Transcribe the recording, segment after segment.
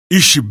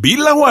Ishi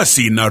bila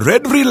wasi na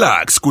Red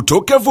Relax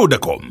kutoka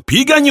Vodacom.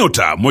 Piga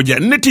nyota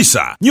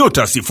 149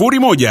 nyota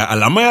 01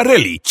 alama ya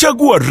reli,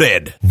 chagua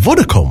Red.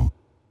 Vodacom,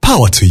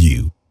 power to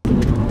you.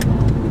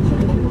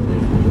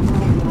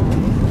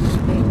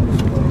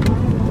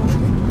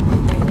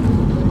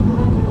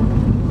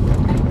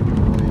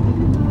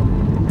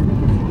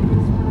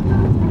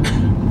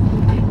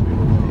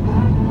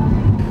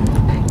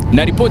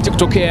 Na ripoti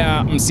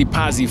kutokea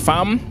Msipazi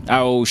Farm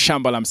au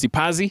shamba la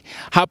Msipazi.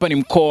 Hapa ni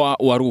mkoa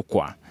wa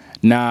Rukwa.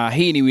 Na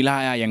hii ni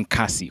wilaya ya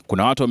Nkasi.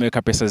 Kuna watu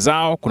wameweka pesa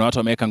zao, kuna watu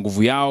wameweka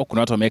nguvu yao,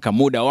 kuna watu wameweka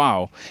muda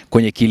wao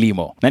kwenye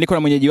kilimo. Na niko na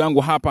mwenyeji wangu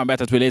hapa ambaye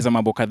atatueleza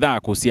mambo kadhaa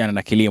kuhusiana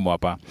na kilimo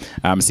hapa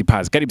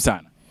Msipazi. Karibu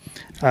sana.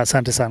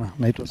 Asante sana.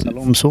 Naitwa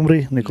Salum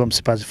Sumry, niko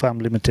Msipazi Farm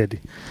Limited.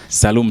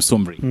 Salum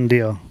Sumry.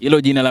 Ndio.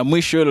 Hilo jina la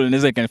mwisho hilo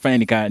linaweza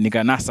likanifanya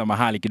nikanasa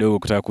mahali kidogo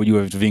kutaka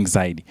kujua vitu vingi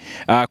zaidi.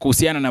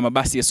 Kuhusiana na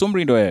mabasi ya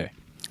Sumry ndio wewe?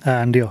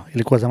 Ndio,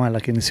 ilikuwa zamani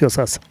lakini sio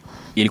sasa.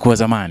 Ilikuwa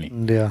zamani?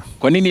 Ndio.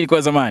 Kwa nini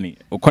ilikuwa zamani?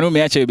 Kwa nini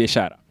umeacha hiyo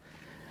biashara?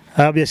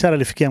 Biashara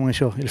ilifikia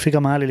mwisho.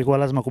 Ilifika mahali ilikuwa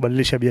lazima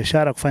kubadilisha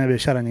biashara, kufanya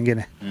biashara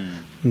nyingine.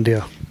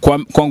 Ndio.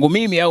 Kwangu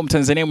mimi au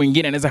Mtanzania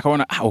mwingine anaweza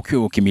kaona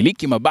ukiwa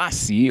ukimiliki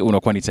mabasi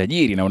unakuwa ni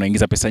tajiri na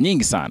unaingiza pesa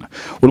nyingi sana.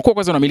 Ulikuwa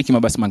kwanza unamiliki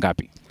mabasi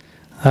mangapi?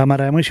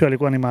 Mara ya mwisho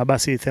alikuwa ni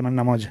mabasi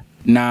 81.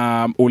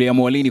 Na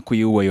uliamua lini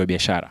kuiua hiyo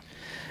biashara?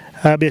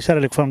 Biashara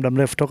ilikuwa muda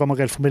mrefu toka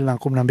mwaka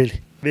 2012.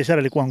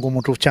 Biashara ilikuwa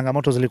ngumu tu,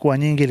 changamoto zilikuwa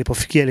nyingi,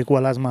 ilipofikia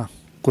ilikuwa lazima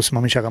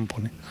kusimamisha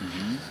kampuni.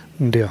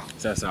 Ndio.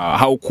 Sasa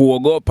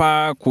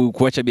haukuogopa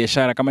kuacha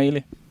biashara kama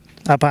ile?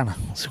 Hapana,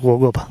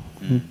 sikuogopa.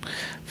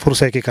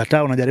 Fursa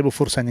ikikataa unajaribu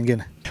fursa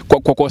nyingine.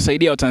 Kwa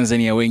kuwasaidia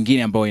Watanzania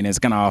wengine ambao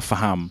inawezekana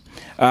hawafahamu.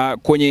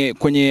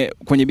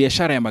 Kwenye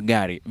biashara ya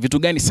magari, vitu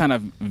gani sana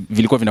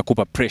vilikuwa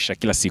vinakupa pressure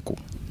kila siku?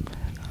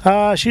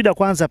 Shida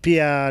kwanza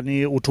pia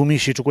ni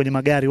utumishi tu kwenye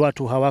magari,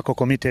 watu hawako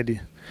committed.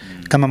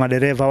 Kama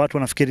madereva watu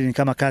wanafikiri ni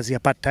kama kazi ya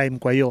part time.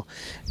 Kwa hiyo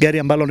gari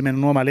ambalo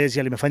nimenunua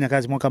Malaysia limefanya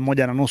kazi mwaka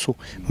 1.5.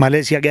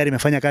 Malaysia gari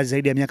imefanya kazi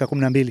zaidi ya miaka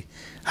 12,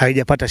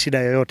 haijapata shida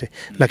yoyote.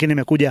 Lakini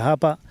imekuja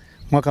hapa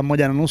mwaka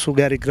 1.5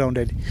 gari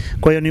grounded.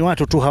 Kwa hiyo ni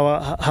watu tu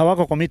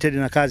hawako committed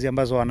na kazi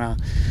ambazo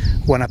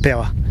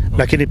wanapewa.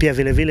 Lakini pia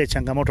vile vile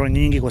changamoto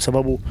nyingi kwa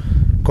sababu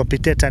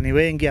competitor ni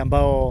wengi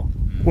ambao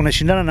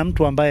unashindana na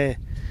mtu ambaye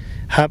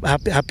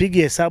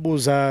hapigi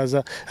hesabu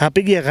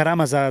hapigi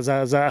gharama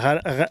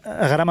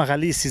gharama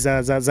halisi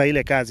za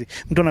ile kazi.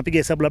 Mtu anapiga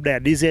hesabu labda ya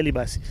diesel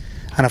basi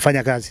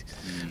anafanya kazi.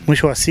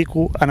 Mwisho wa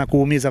siku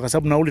anakuumiza kwa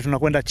sababu nauli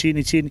tunakwenda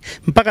chini.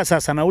 Mpaka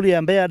sasa nauli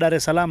ya Mbeya Dar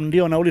es Salaam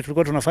ndio nauli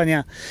tulikuwa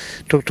tunafanya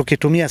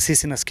tukitumia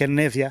sisi na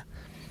Scandinavia.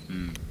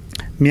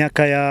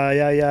 Miaka ya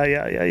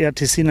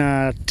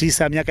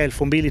 99, miaka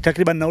 2000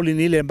 takriban nauli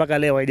ni ile mpaka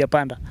leo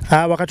haijapanda.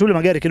 Wakati ule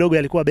magari kidogo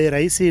yalikuwa bei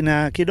rahisi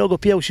na kidogo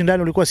pia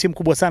ushindani ulikuwa si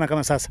mkubwa sana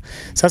kama sasa.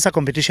 Sasa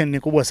competition ni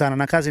kubwa sana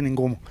na kazi ni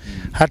ngumu.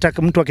 Hata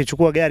mtu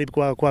akichukua gari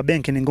kwa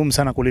benki ni ngumu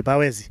sana kulipa,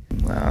 hawezi.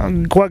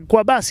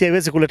 Kwa basi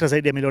haiwezi kuleta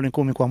zaidi ya milioni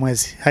 10 kwa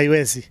mwezi.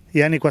 Haiwezi.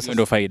 Yaani kwa sasa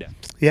ndio faida.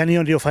 Yaani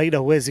hiyo ndio faida,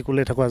 huwezi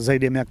kuleta kwa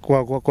zaidi ya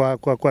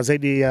kwa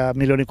zaidi ya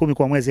milioni 10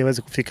 kwa mwezi,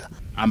 haiwezi kufika.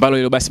 Ambalo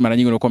hilo basi mara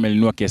nyingi unakuwa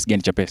umelinunua kiasi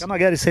gani cha pesa? Kama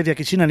gari sasa ya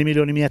China ni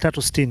milioni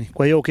 360.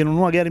 Kwa hiyo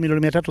ukinunua gari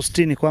milioni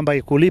 360 kwamba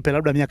ikulipe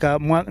labda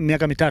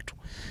miaka mitatu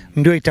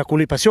ndio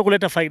itakulipa, sio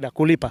kuleta faida,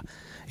 kulipa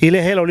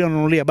ile hela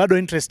ulionunulia, bado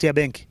interest ya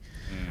benki.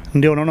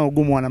 Ndio unaona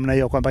ugumu wa namna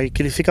hiyo kwamba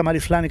ikilifika mahali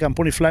fulani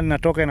kampuni fulani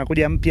natoka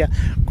inakuja mpya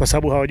kwa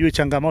sababu hawajui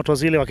changamoto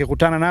zile,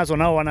 wakikutana nazo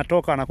nao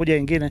wanatoka wanakuja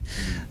wengine.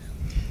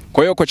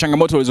 Kwa hiyo kwa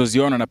changamoto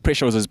ulizoziona na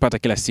pressure ulizozipata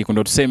kila siku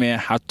ndio tuseme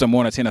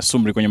hatutamuona tena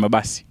Sumry kwenye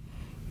mabasi?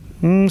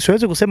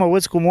 Siwezi kusema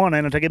uwezi kumuona,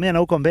 inategemea na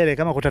huko mbele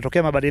kama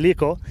kutatokea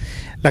mabadiliko,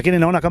 lakini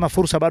naona kama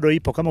fursa bado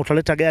ipo. Kama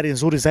utaleta gari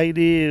nzuri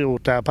zaidi,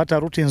 utapata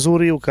ruti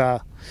nzuri,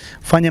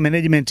 ukafanya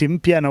management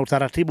mpya na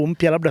utaratibu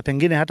mpya, labda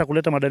pengine hata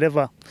kuleta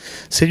madereva.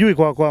 Sijui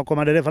kwa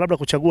madereva, labda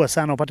kuchagua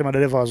sana upate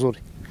madereva wazuri.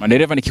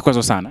 Madereva ni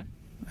kikwazo sana?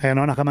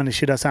 Naona kama ni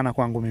shida sana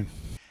kwangu mimi.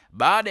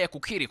 Baada ya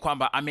kukiri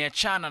kwamba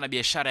ameachana na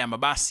biashara ya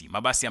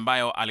mabasi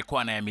ambayo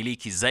alikuwa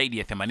anayamiliki zaidi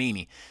ya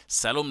 80,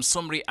 Salum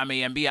Sumry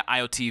ameiambia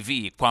AyoTV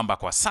kwamba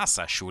kwa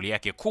sasa shughuli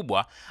yake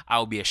kubwa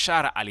au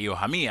biashara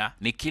aliyohamia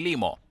ni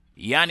kilimo.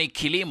 Yaani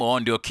kilimo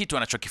ndio kitu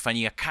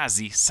anachokifanyia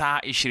kazi saa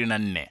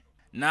 24.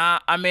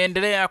 Na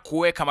ameendelea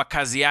kuweka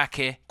makazi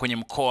yake kwenye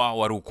mkoa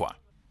wa Rukwa.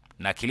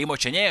 Na kilimo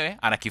chenyewe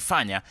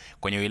anakifanya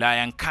kwenye wilaya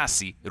ya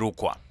Nkasi,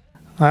 Rukwa.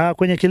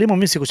 Kwenye kilimo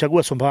mimi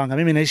sikuchagua Sumbawanga.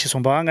 Mimi naishi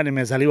Sumbawanga,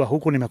 nimezaliwa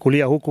huku,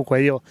 nimekulia huku, kwa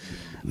hiyo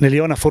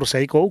niliona fursa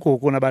iko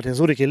huku na bahati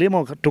nzuri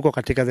kilimo tuko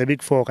katika the big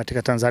 4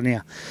 katika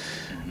Tanzania.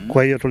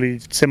 Kwa hiyo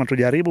tulisema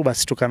tujaribu,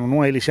 basi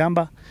tukanunua hili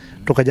shamba,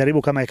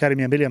 tukajaribu kama ekari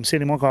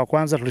 250 mwaka wa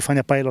kwanza,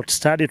 tulifanya pilot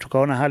study,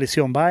 tukaona hali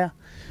sio mbaya,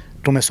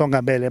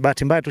 tumesonga mbele.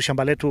 Bahati mbaya tu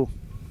shamba letu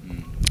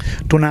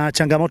tuna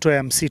changamoto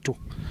ya msitu.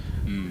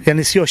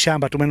 Yaani sio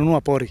shamba,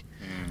 tumenunua pori.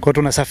 Kwa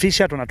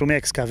tunasafisha, tunatumia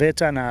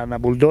excavator na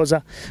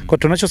bulldozer. Kwa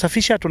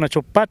tunachosafisha,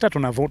 tunachopata,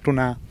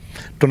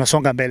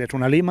 tunasonga mbele,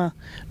 tunalima,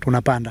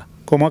 tunapanda.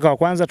 Kwa mwaka wa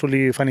kwanza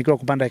tulifanikiwa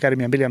kupanda ekari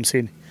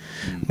 250.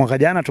 Mwaka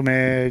jana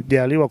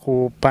tumejaliwa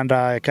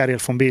kupanda ekari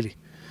 2000.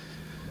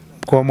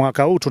 Kwa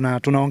mwaka huu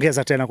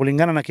tunaongeza tena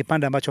kulingana na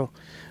kipande ambacho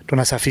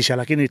tunasafisha,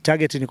 lakini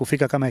target ni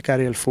kufika kama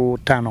ekari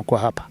 1500 kwa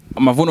hapa.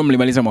 Mavuno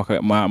mlimaliza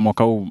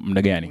mwaka huu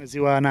muda gani? Mwezi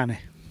wa 8.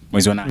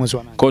 Mwezi wa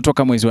 8. Kwa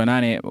toka mwezi wa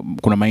 8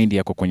 kuna mahindi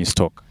yako kwenye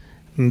stock?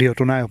 Ndio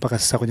tunayo mpaka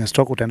sasa kwenye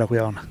stock, utaenda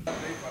kuyaona.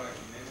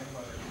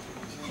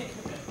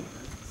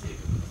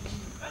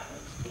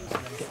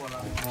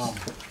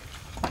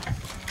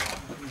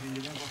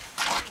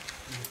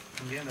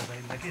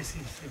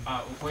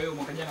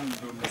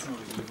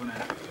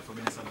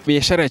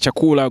 Biashara ya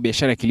chakula au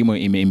biashara ya kilimo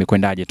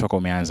imekwendaje toka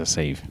umeanza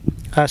sasa hivi?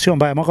 Sio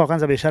mbaya. Mwaka wa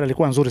kwanza biashara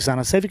ilikuwa nzuri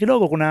sana. Sasa hivi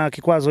kidogo kuna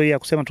kikwazo hii ya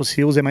kusema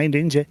tusiuze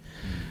mahindi nje.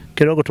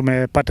 Kidogo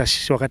tumepata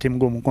wakati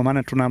mgumu kwa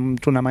maana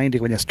tuna mahindi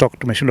kwenye stock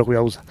tumeshindwa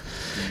kuyauza.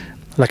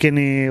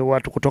 Lakini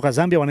watu kutoka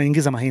Zambia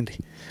wanaingiza mahindi.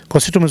 Kwa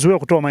sisi tumezuia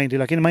kutoa mahindi,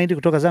 lakini mahindi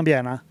kutoka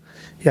Zambia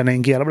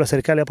yanaingia. Labda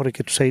serikali hapo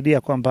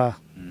ikitusaidia kwamba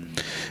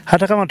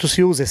hata kama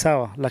tusiuze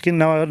sawa, lakini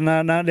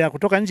na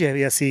kutoka nje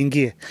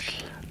yasiingie.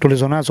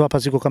 Tulizonazo hapa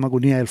ziko kama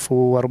gunia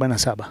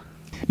 1047.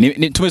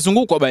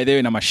 Tumezungukwa by the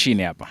way na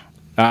mashine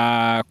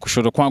hapa.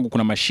 Kushoto kwangu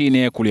kuna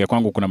mashine, kulia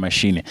kwangu kuna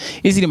mashine.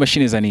 Hizi ni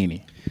mashine za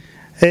nini?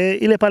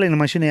 Ile pale ni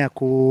mashine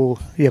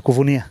ya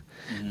kuvunia.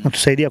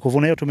 Natusaidia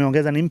kuvuna. Hiyo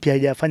tumeongeza, ni mpya,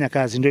 haijafanya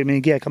kazi, ndio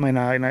imeingia kama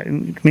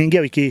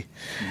imeingia wiki hii.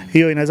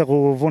 Hiyo inaweza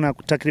kuvuna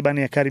takriban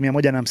ekari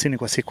 150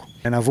 kwa siku.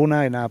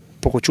 Inavuna,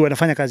 inapokuchua,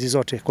 inafanya kazi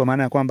zote kwa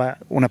maana ya kwamba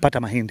unapata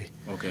mahindi.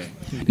 Okay.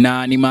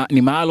 Na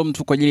ni maalum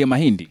tu kwa ajili ya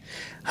mahindi?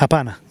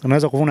 Hapana,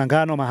 unaweza kuvuna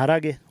ngano,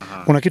 maharage.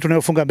 Kuna kitu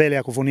unayofunga mbele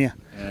ya kuvunia.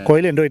 Kwa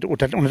ile ndio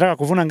unataka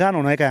kuvuna ngano,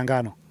 unaweka ya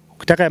ngano.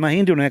 Ukitaka ya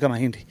mahindi unaweka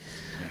mahindi.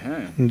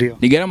 Ndio.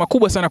 Ni gharama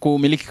kubwa sana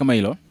kumiliki kama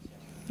hilo?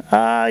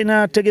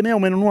 Inategemea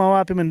umenunua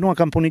wapi, umenunua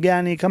kampuni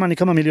gani. Kama ni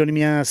kama milioni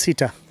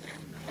 600.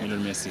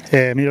 Milioni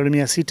 600. Milioni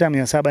 600,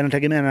 700,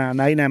 inategemea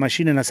na aina ya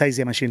mashine na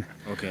size ya mashine.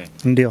 Okay.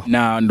 Ndio.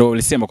 Na ndo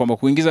ulisema kwamba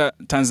kuingiza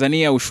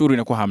Tanzania ushuru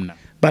inakuwa hamna.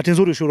 Bahati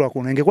nzuri ushuru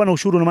hakuna. Ingekuwa na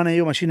ushuru na maana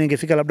hiyo mashine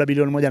ingefika labda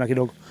bilioni 1 na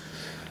kidogo.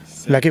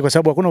 Lakini kwa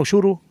sababu hakuna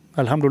ushuru,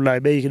 alhamdulillah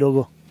bei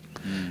kidogo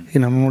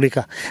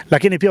inanunulika.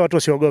 Lakini pia watu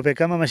wasiogope,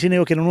 kama mashine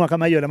hiyo kinunua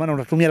kama hiyo, na maana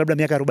unatumia labda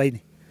miaka 40.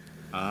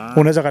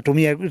 Unaweza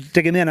kutumia,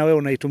 tegemea na wewe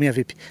unaitumia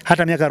vipi.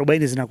 Hata miaka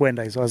 40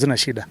 zinakwenda hizo, hazina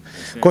shida.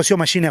 Kwa sio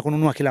mashine ya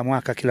kununua kila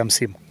mwaka, kila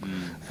msimu.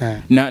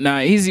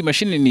 Na hizi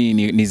mashine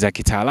ni za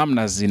kitaalamu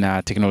na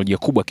zina teknolojia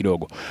kubwa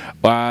kidogo.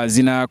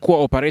 Zinakuwa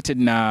operated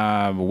na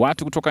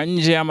watu kutoka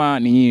nje ama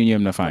ni nyinyi wenyewe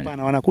mnafanya?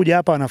 Hapana, wanakuja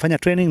hapa wanafanya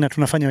training na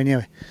tunafanya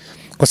wenyewe.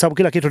 Kwa sababu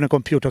kila kitu ni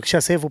kompyuta.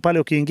 Ukisha save pale,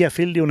 ukiingia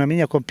field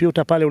unaminya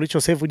kompyuta pale,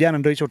 ulicho save jana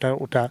ndio hicho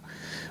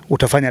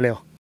utafanya leo.